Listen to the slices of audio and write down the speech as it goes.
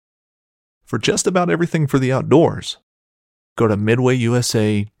for just about everything for the outdoors. Go to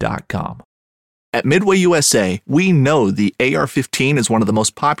MidwayUSA.com. At Midway USA, we know the AR-15 is one of the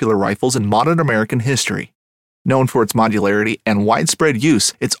most popular rifles in modern American history. Known for its modularity and widespread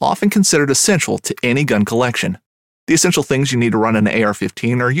use, it's often considered essential to any gun collection. The essential things you need to run an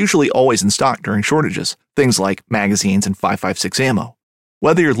AR-15 are usually always in stock during shortages, things like magazines and 5.56 ammo.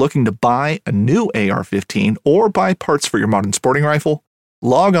 Whether you're looking to buy a new AR-15 or buy parts for your modern sporting rifle,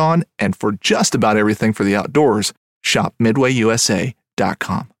 log on and for just about everything for the outdoors, shop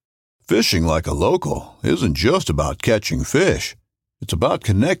MidwayUSA.com. Fishing like a local isn't just about catching fish. It's about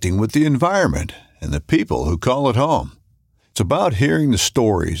connecting with the environment and the people who call it home. It's about hearing the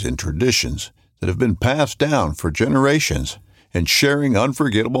stories and traditions that have been passed down for generations and sharing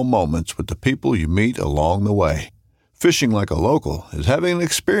unforgettable moments with the people you meet along the way. Fishing like a local is having an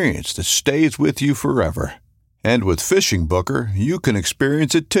experience that stays with you forever. And with Fishing Booker, you can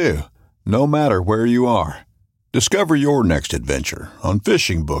experience it too, no matter where you are. Discover your next adventure on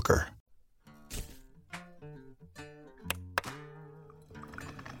Fishing Booker.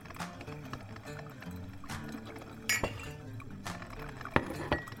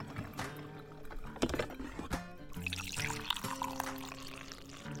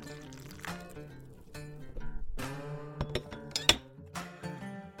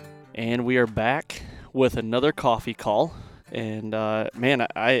 And we are back with another coffee call. And man,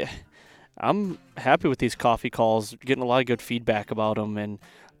 I'm happy with these coffee calls. Getting a lot of good feedback about them, and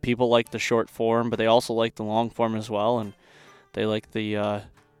people like the short form, but they also like the long form as well. And they like the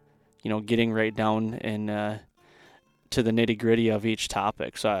getting right down and to the nitty gritty of each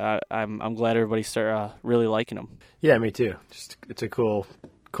topic. So I'm glad everybody start really liking them. Yeah, me too. Just it's a cool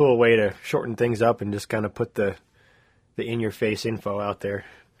way to shorten things up and just kind of put the in your face info out there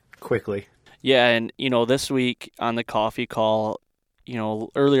quickly. Yeah, and this week on the coffee call,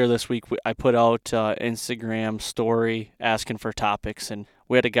 earlier this week I put out Instagram story asking for topics, and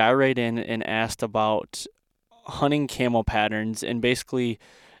we had a guy write in and asked about hunting camo patterns, and basically,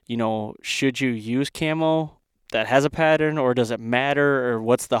 should you use camo that has a pattern, or does it matter, or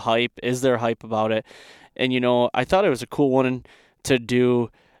what's the hype? Is there hype about it? And I thought it was a cool one to do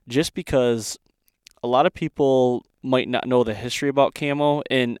just because a lot of people might not know the history about camo,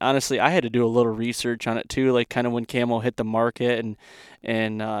 and honestly I had to do a little research on it too, like kind of when camo hit the market,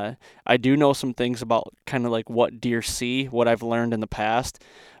 and I do know some things about kind of like what deer see, what I've learned in the past,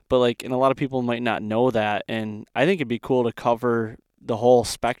 but and a lot of people might not know that, and I think it'd be cool to cover the whole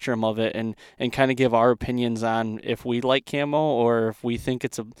spectrum of it and kind of give our opinions on if we like camo or if we think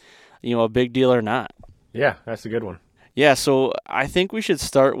it's a big deal or not. Yeah, that's a good one. Yeah, so I think we should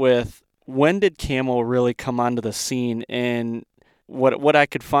start with, when did camo really come onto the scene? And what I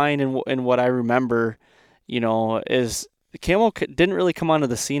could find and what I remember, is camo didn't really come onto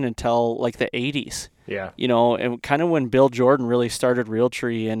the scene until like the 80s. Yeah. And kind of when Bill Jordan really started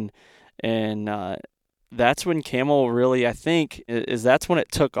Realtree, and that's when camo really, I think, that's when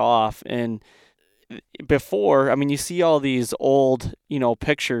it took off. And before, I mean, you see all these old,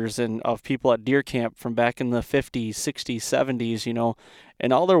 pictures of people at deer camp from back in the 50s, 60s, 70s,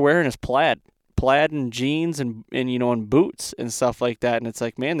 and all they're wearing is plaid and jeans and and boots and stuff like that. And it's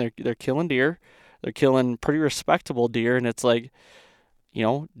like, man, they're killing deer. They're killing pretty respectable deer. And it's like,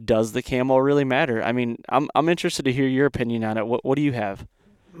 does the camo really matter? I mean, I'm interested to hear your opinion on it. What do you have?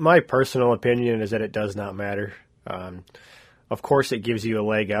 My personal opinion is that it does not matter. Of course, it gives you a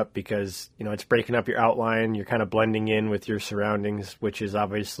leg up because, it's breaking up your outline. You're kind of blending in with your surroundings, which is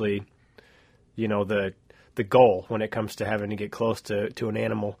obviously, the goal when it comes to having to get close to an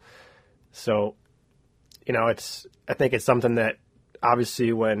animal. So, I think it's something that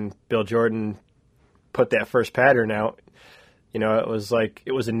obviously when Bill Jordan put that first pattern out, it was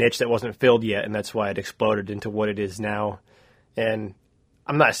a niche that wasn't filled yet, and that's why it exploded into what it is now. And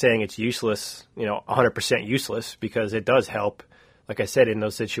I'm not saying it's useless, 100% useless, because it does help, like I said, in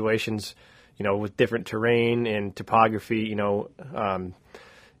those situations, with different terrain and topography,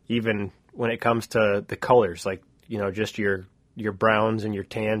 even when it comes to the colors, like, just your browns and your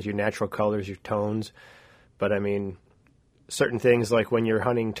tans, your natural colors, your tones. But I mean, certain things like when you're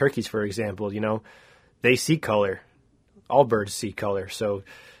hunting turkeys, for example, they see color. All birds see color. So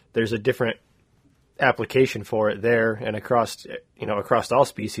there's a different application for it there and across all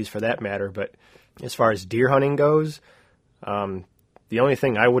species for that matter. But as far as deer hunting goes, the only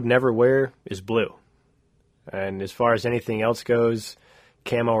thing I would never wear is blue. And as far as anything else goes,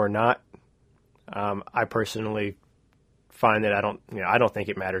 camo or not, I personally find that I don't think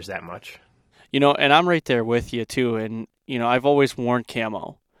it matters that much. And I'm right there with you too. And, I've always worn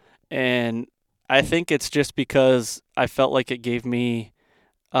camo, and I think it's just because I felt like it gave me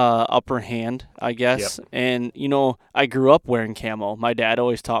upper hand, I guess. Yep. And, I grew up wearing camo. My dad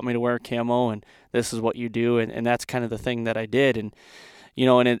always taught me to wear camo, and this is what you do. And that's kind of the thing that I did. And,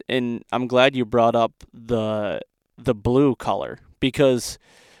 and I'm glad you brought up the blue color because,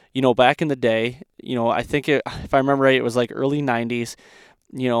 back in the day, I think if I remember right, it was like early 90s,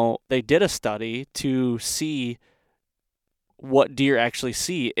 they did a study to see what deer actually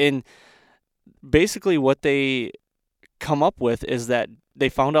see. And basically what they come up with is that they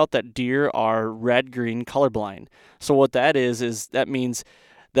found out that deer are red-green colorblind. So what that is that means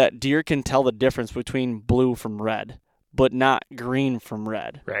that deer can tell the difference between blue from red, but not green from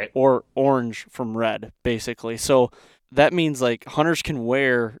red. Right. Or orange from red, basically. So that means like hunters can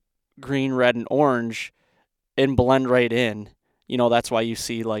wear green, red, and orange and blend right in. That's why you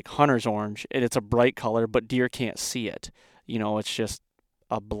see like hunter's orange, and it's a bright color, but deer can't see it. It's just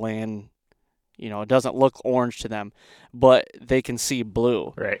a bland, it doesn't look orange to them, but they can see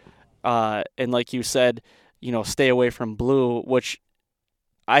blue. Right. And like you said, stay away from blue, which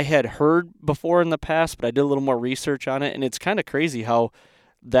I had heard before in the past, but I did a little more research on it, and it's kind of crazy how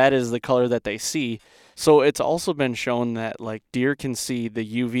that is the color that they see. So it's also been shown that like deer can see the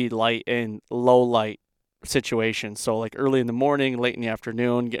UV light in low light situations. So like early in the morning, late in the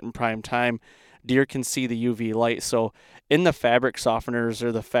afternoon, getting prime time, deer can see the UV light. So in the fabric softeners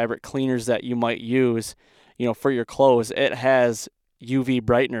or the fabric cleaners that you might use, for your clothes, it has UV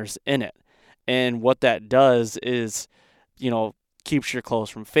brighteners in it. And what that does is, keeps your clothes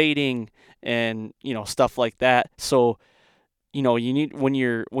from fading and, stuff like that. So, you need, when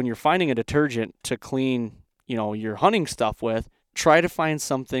you're finding a detergent to clean, your hunting stuff with, try to find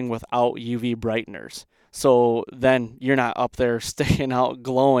something without UV brighteners. So then you're not up there staying out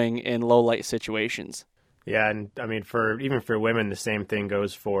glowing in low light situations. Yeah, and I mean, even for women, the same thing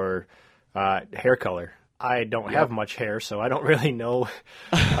goes for hair color. I don't have much hair, so I don't really know.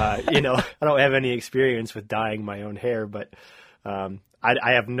 I don't have any experience with dyeing my own hair, but I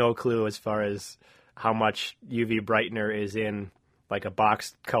have no clue as far as how much UV brightener is in like a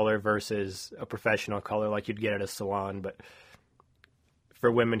box color versus a professional color like you'd get at a salon. But for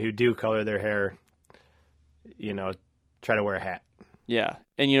women who do color their hair, try to wear a hat. Yeah.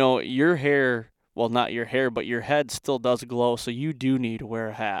 And your hair, well, not your hair, but your head still does glow, so you do need to wear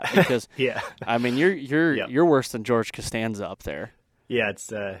a hat because yeah. I mean, you're worse than George Costanza up there. Yeah, it's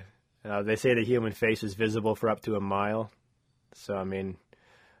they say the human face is visible for up to a mile. So I mean,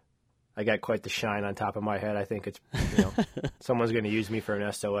 I got quite the shine on top of my head. I think it's someone's going to use me for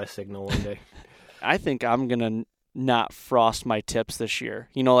an SOS signal one day. I think I'm going to not frost my tips this year.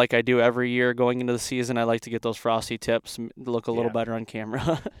 Like I do every year going into the season, I like to get those frosty tips, look a little better on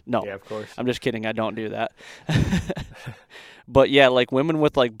camera. No, yeah, of course. I'm just kidding. I don't do that. But yeah, like women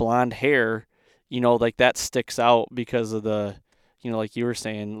with like blonde hair, like that sticks out because of the, like you were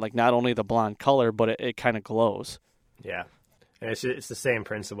saying, like not only the blonde color, but it kind of glows. Yeah. And it's the same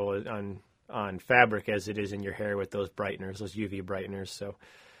principle on fabric as it is in your hair with those brighteners, those UV brighteners. So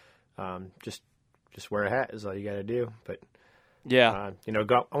just wear a hat is all you got to do. But yeah,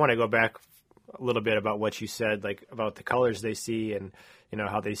 I want to go back a little bit about what you said, like about the colors they see and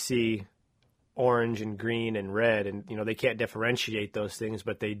how they see orange and green and red, and they can't differentiate those things,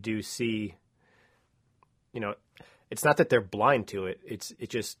 but they do see. It's not that they're blind to it.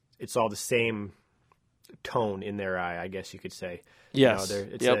 It's all the same tone in their eye, I guess you could say. Yes.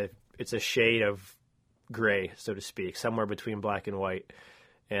 It's a shade of gray, so to speak, somewhere between black and white.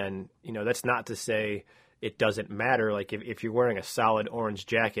 And, that's not to say it doesn't matter. Like if you're wearing a solid orange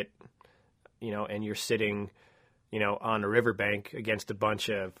jacket, and you're sitting, on a riverbank against a bunch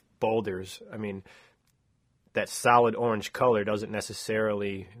of boulders, I mean, that solid orange color doesn't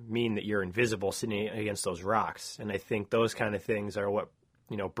necessarily mean that you're invisible sitting against those rocks. And I think those kind of things are what,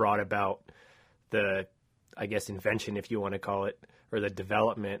 brought about the, I guess, invention, if you want to call it, or the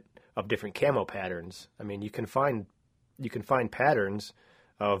development of different camo patterns. I mean, you can find patterns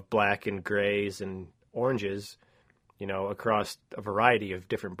of black and grays and oranges, across a variety of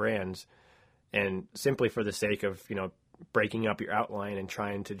different brands. And simply for the sake of, breaking up your outline and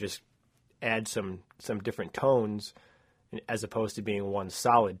trying to just add some different tones as opposed to being one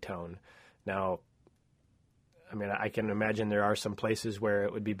solid tone. Now, I mean, I can imagine there are some places where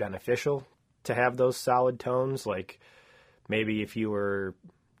it would be beneficial to have those solid tones, like maybe if you were,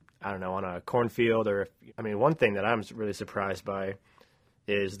 I don't know, on a cornfield one thing that I'm really surprised by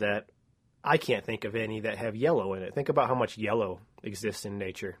is that I can't think of any that have yellow in it. Think about how much yellow exists in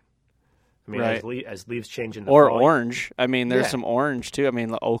nature. I mean, right. as leaves change in the or fall. Orange. I mean, there's some orange too. I mean,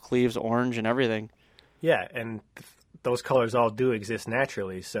 the oak leaves orange and everything. Yeah, and those colors all do exist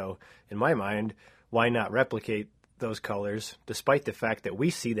naturally. So in my mind, why not replicate those colors, despite the fact that we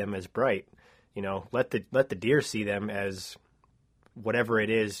see them as bright. Let the deer see them as whatever it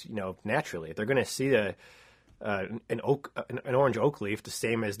is, naturally. They're going to see an orange oak leaf the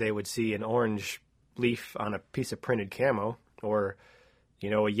same as they would see an orange leaf on a piece of printed camo, or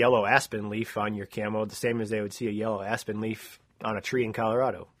a yellow aspen leaf on your camo the same as they would see a yellow aspen leaf on a tree in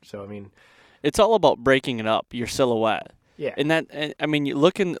Colorado. So it's all about breaking it up, your silhouette. Yeah. And you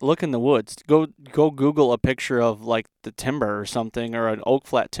look in the woods. Go Google a picture of like the timber or something, or an oak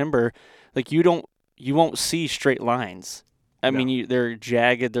flat timber. Like you won't see straight lines. I mean, they're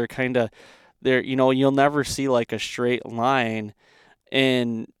jagged. They're kind of, you'll never see like a straight line,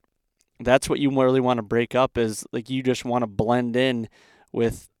 and that's what you really want to break up, is like you just want to blend in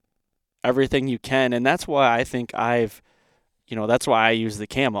with everything you can. And that's why I think that's why I use the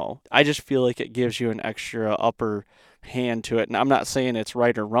camo. I just feel like it gives you an extra upper hand to it. And I'm not saying it's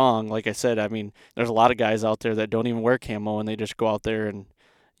right or wrong. Like I said, I mean, there's a lot of guys out there that don't even wear camo, and they just go out there and,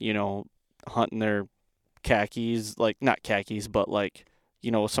 hunt in their khakis, like not khakis, but like,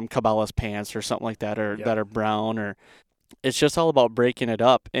 some Cabela's pants or something like that, or that are brown, or it's just all about breaking it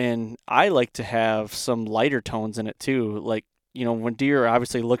up. And I like to have some lighter tones in it too. Like, when deer are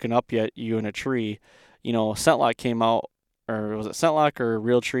obviously looking up at you in a tree, Scentlock came out, or was it Scentlock or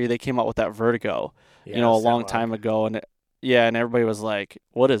Real Tree? They came out with that Vertigo, a long time ago. And and everybody was like,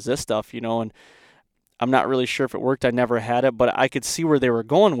 what is this stuff? And I'm not really sure if it worked. I never had it, but I could see where they were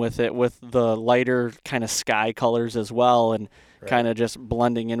going with it, with the lighter kind of sky colors as well, and kind of just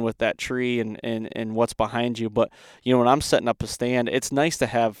blending in with that tree and what's behind you. But, when I'm setting up a stand, it's nice to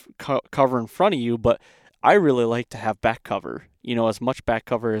have cover in front of you, but I really like to have back cover, as much back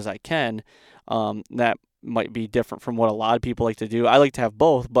cover as I can. That might be different from what a lot of people like to do. I like to have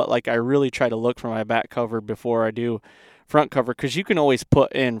both, but like I really try to look for my back cover before I do front cover, because you can always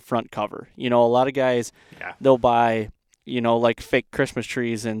put in front cover. A lot of guys, they'll buy, like fake Christmas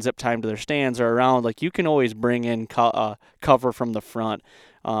trees and zip tie them to their stands or around. Like you can always bring in cover from the front.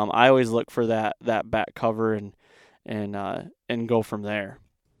 I always look for that back cover and go from there.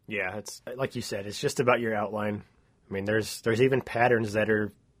 Yeah, it's like you said, it's just about your outline. I mean, there's even patterns that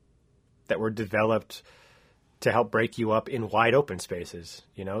were developed to help break you up in wide open spaces.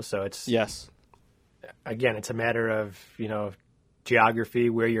 So it's Again, it's a matter of,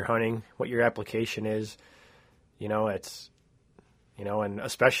 geography, where you're hunting, what your application is. And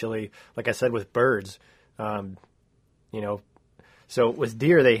especially, like I said, with birds, so with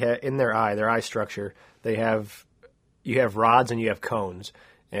deer, they have in their eye structure, you have rods and you have cones.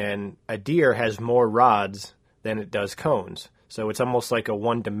 And a deer has more rods than it does cones. So it's almost like a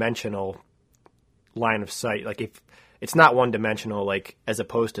one-dimensional line of sight. Like if it's not one-dimensional, like as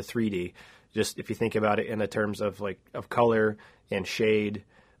opposed to 3D. Just if you think about it in the terms of of color and shade,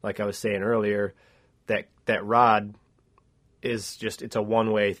 like I was saying earlier, that rod is just, it's a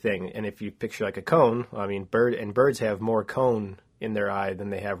one-way thing. And if you picture like a cone, I mean, birds have more cone in their eye than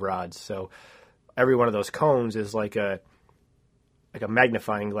they have rods. So every one of those cones is like a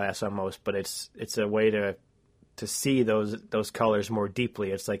magnifying glass almost, but it's a way to see those colors more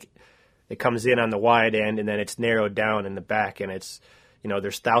deeply. It's like it comes in on the wide end and then it's narrowed down in the back, and it's,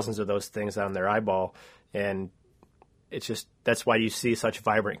 there's thousands of those things on their eyeball, and it's just, that's why you see such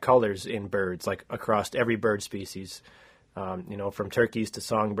vibrant colors in birds, like across every bird species, from turkeys to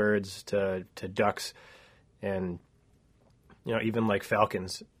songbirds to ducks, and, even like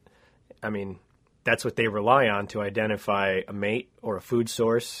falcons. I mean, that's what they rely on to identify a mate or a food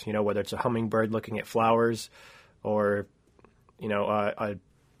source, whether it's a hummingbird looking at flowers or,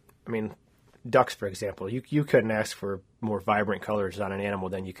 ducks, for example. You couldn't ask for more vibrant colors on an animal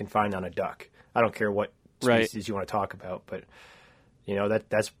than you can find on a duck. I don't care what species you want to talk about, but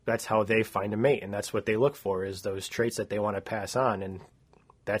that's how they find a mate, and that's what they look for, is those traits that they want to pass on, and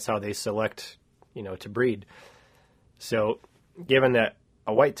that's how they select, to breed. So, given that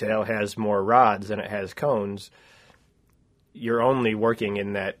a whitetail has more rods than it has cones, you're only working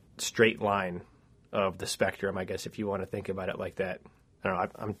in that straight line of the spectrum, I guess, if you want to think about it like that. I don't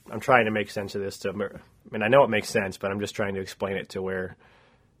know. I'm trying to make sense of this. I know it makes sense, but I'm just trying to explain it to where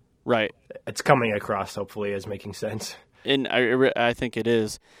it's coming across, hopefully, as making sense. And I think it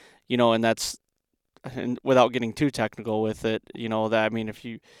is, and that's, and without getting too technical with it,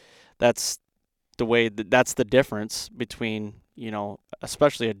 that's the way that's the difference between,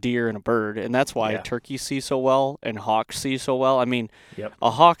 especially a deer and a bird, and that's why turkeys see so well and hawks see so well. I mean, a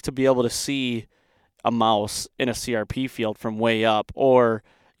hawk, to be able to see a mouse in a CRP field from way up, or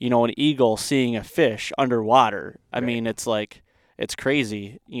an eagle seeing a fish underwater. I mean, it's like, it's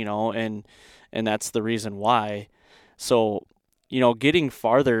crazy, and that's the reason why. So, getting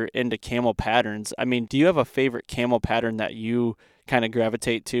farther into camo patterns, I mean, do you have a favorite camo pattern that you kind of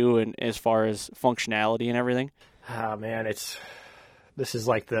gravitate to, and as far as functionality and everything? Ah, man, this is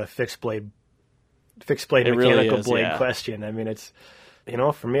like the fixed blade It mechanical really is, blade yeah. question. I mean, it's,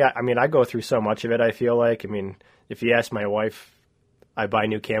 for me, I mean, I go through so much of it, I feel like. I mean, if you ask my wife, I buy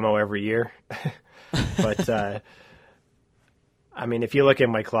new camo every year. But, I mean, if you look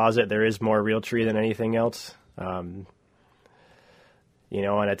in my closet, there is more Realtree than anything else. And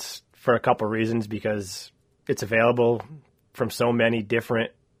it's for a couple reasons, because it's available from so many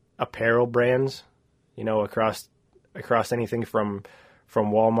different apparel brands, across anything from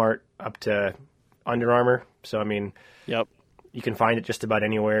Walmart up to Under Armour. So, I mean, Yep. you can find it just about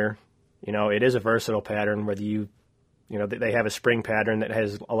anywhere. It is a versatile pattern, whether they have a spring pattern that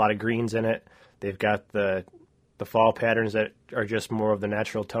has a lot of greens in it. They've got the fall patterns that are just more of the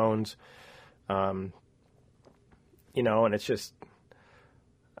natural tones. And it's just,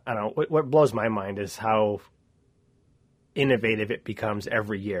 I don't know, what blows my mind is how innovative it becomes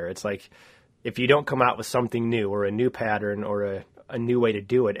every year. It's like, if you don't come out with something new or a new pattern or a new way to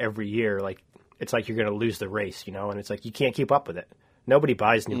do it every year, like, it's like you're going to lose the race, and it's like you can't keep up with it. Nobody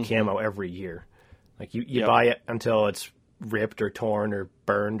buys new camo every year. Like, you Yep. buy it until it's ripped or torn or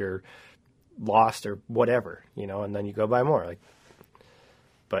burned or lost or whatever, and then you go buy more. Like,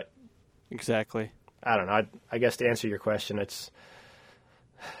 but Exactly. I don't know. I guess to answer your question, it's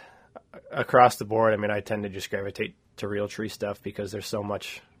across the board. I mean, I tend to just gravitate to Realtree stuff because there's so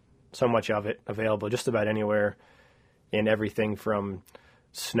much of it available just about anywhere, in everything from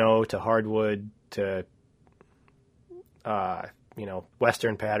snow to hardwood to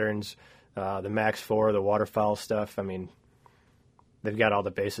Western patterns, the Max 4, the waterfowl stuff. I mean, they've got all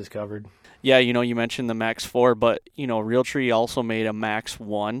the bases covered. Yeah, you mentioned the Max 4, but, Realtree also made a Max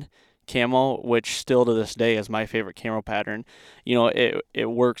 1 camo, which still to this day is my favorite camo pattern. It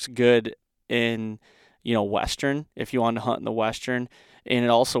works good in, Western, if you want to hunt in the Western, and it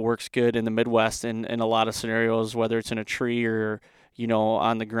also works good in the Midwest in a lot of scenarios, whether it's in a tree or,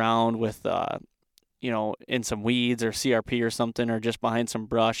 on the ground with, in some weeds or CRP or something, or just behind some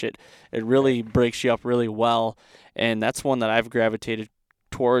brush. It really breaks you up really well, and that's one that I've gravitated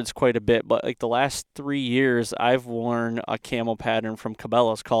towards quite a bit. But like the last 3 years, I've worn a camo pattern from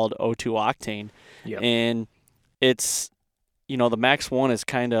Cabela's called O2 Octane. Yep. And it's, the Max 1 is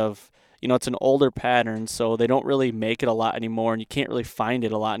kind of, it's an older pattern, so they don't really make it a lot anymore, and you can't really find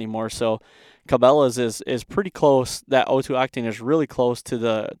it a lot anymore. So Cabela's is pretty close. That O2 Octane is really close to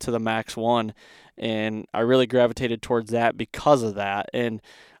the Max 1, and I really gravitated towards that because of that. And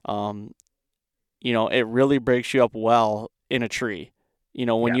it really breaks you up well in a tree.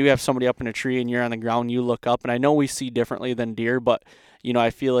 When you have somebody up in a tree and you're on the ground, you look up, and I know we see differently than deer, but I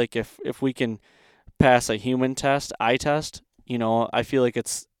feel like if we can pass a human test, eye test, I feel like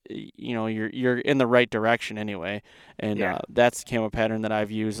it's, you're in the right direction anyway. And that's the camo pattern that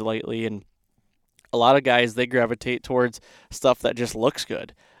I've used lately. And a lot of guys, they gravitate towards stuff that just looks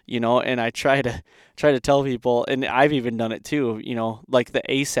good, and I try to tell people, and I've even done it too, like the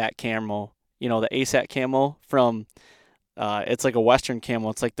ASAT camo, the ASAT camo from, it's like a Western camo.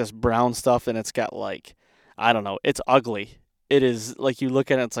 It's like this brown stuff, and it's got like, I don't know, it's ugly. It is like, you look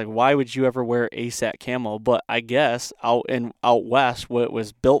at it, it's like, why would you ever wear ASAT camo? But I guess out west, what it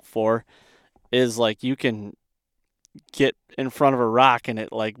was built for is like, you can get in front of a rock and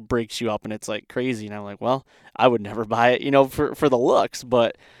it like breaks you up, and it's like crazy. And I'm like, well, I would never buy it, for the looks,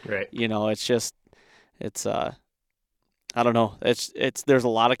 but Right. it's just, it's I don't know. It's there's a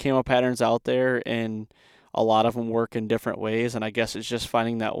lot of camo patterns out there, and a lot of them work in different ways. And I guess it's just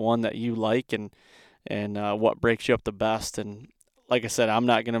finding that one that you like and what breaks you up the best. And like I said, I'm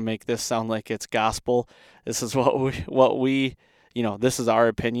not going to make this sound like it's gospel. This is what we this is our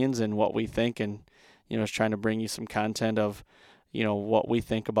opinions and what we think, and is trying to bring you some content of, what we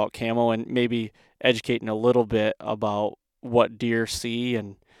think about camo, and maybe educating a little bit about what deer see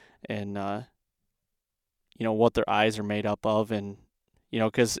and what their eyes are made up of. And,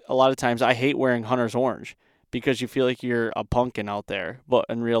 because a lot of times I hate wearing hunter's orange because you feel like you're a pumpkin out there. But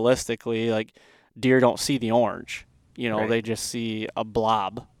realistically, like, deer don't see the orange. Right. They just see a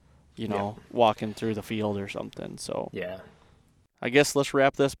blob, walking through the field or something. So Yeah. I guess let's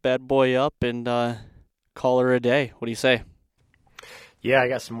wrap this bad boy up and call her a day. What do you say? Yeah, I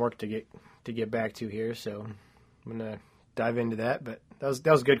got some work to get back to here, so I'm gonna dive into that. But that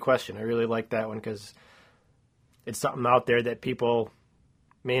was a good question. I really like that one because it's something out there that people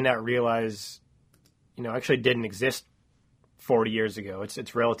may not realize, actually didn't exist 40 years ago.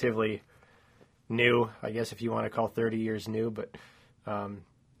 It's relatively new, I guess, if you want to call 30 years new. But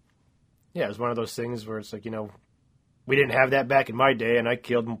it was one of those things where it's like, we we didn't have that back in my day, and I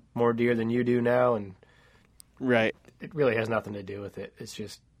killed more deer than you do now, and Right. it really has nothing to do with it. It's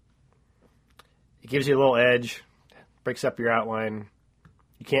just, it gives you a little edge, breaks up your outline.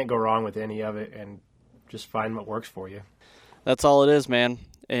 You can't go wrong with any of it, and just find what works for you. That's all it is, man.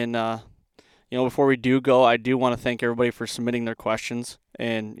 And, before we do go, I do want to thank everybody for submitting their questions.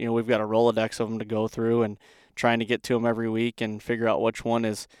 And, we've got a Rolodex of them to go through and trying to get to them every week and figure out which one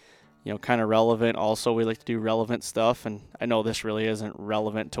is, kind of relevant. Also, we like to do relevant stuff. And I know this really isn't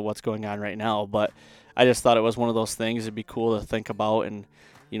relevant to what's going on right now, but I just thought it was one of those things it'd be cool to think about. And,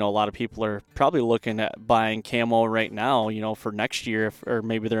 a lot of people are probably looking at buying camo right now, for next year, or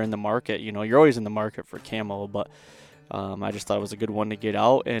maybe they're in the market. You're always in the market for camo, but I just thought it was a good one to get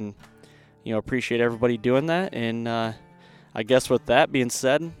out, and, appreciate everybody doing that. And I guess with that being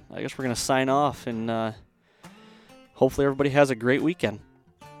said, I guess we're going to sign off, and hopefully everybody has a great weekend.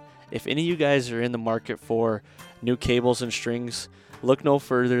 If any of you guys are in the market for new cables and strings, look no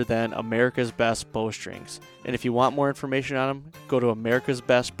further than America's Best Bowstrings. And if you want more information on them, go to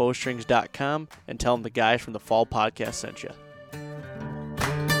americasbestbowstrings.com and tell them the guys from the Fall Podcast sent you.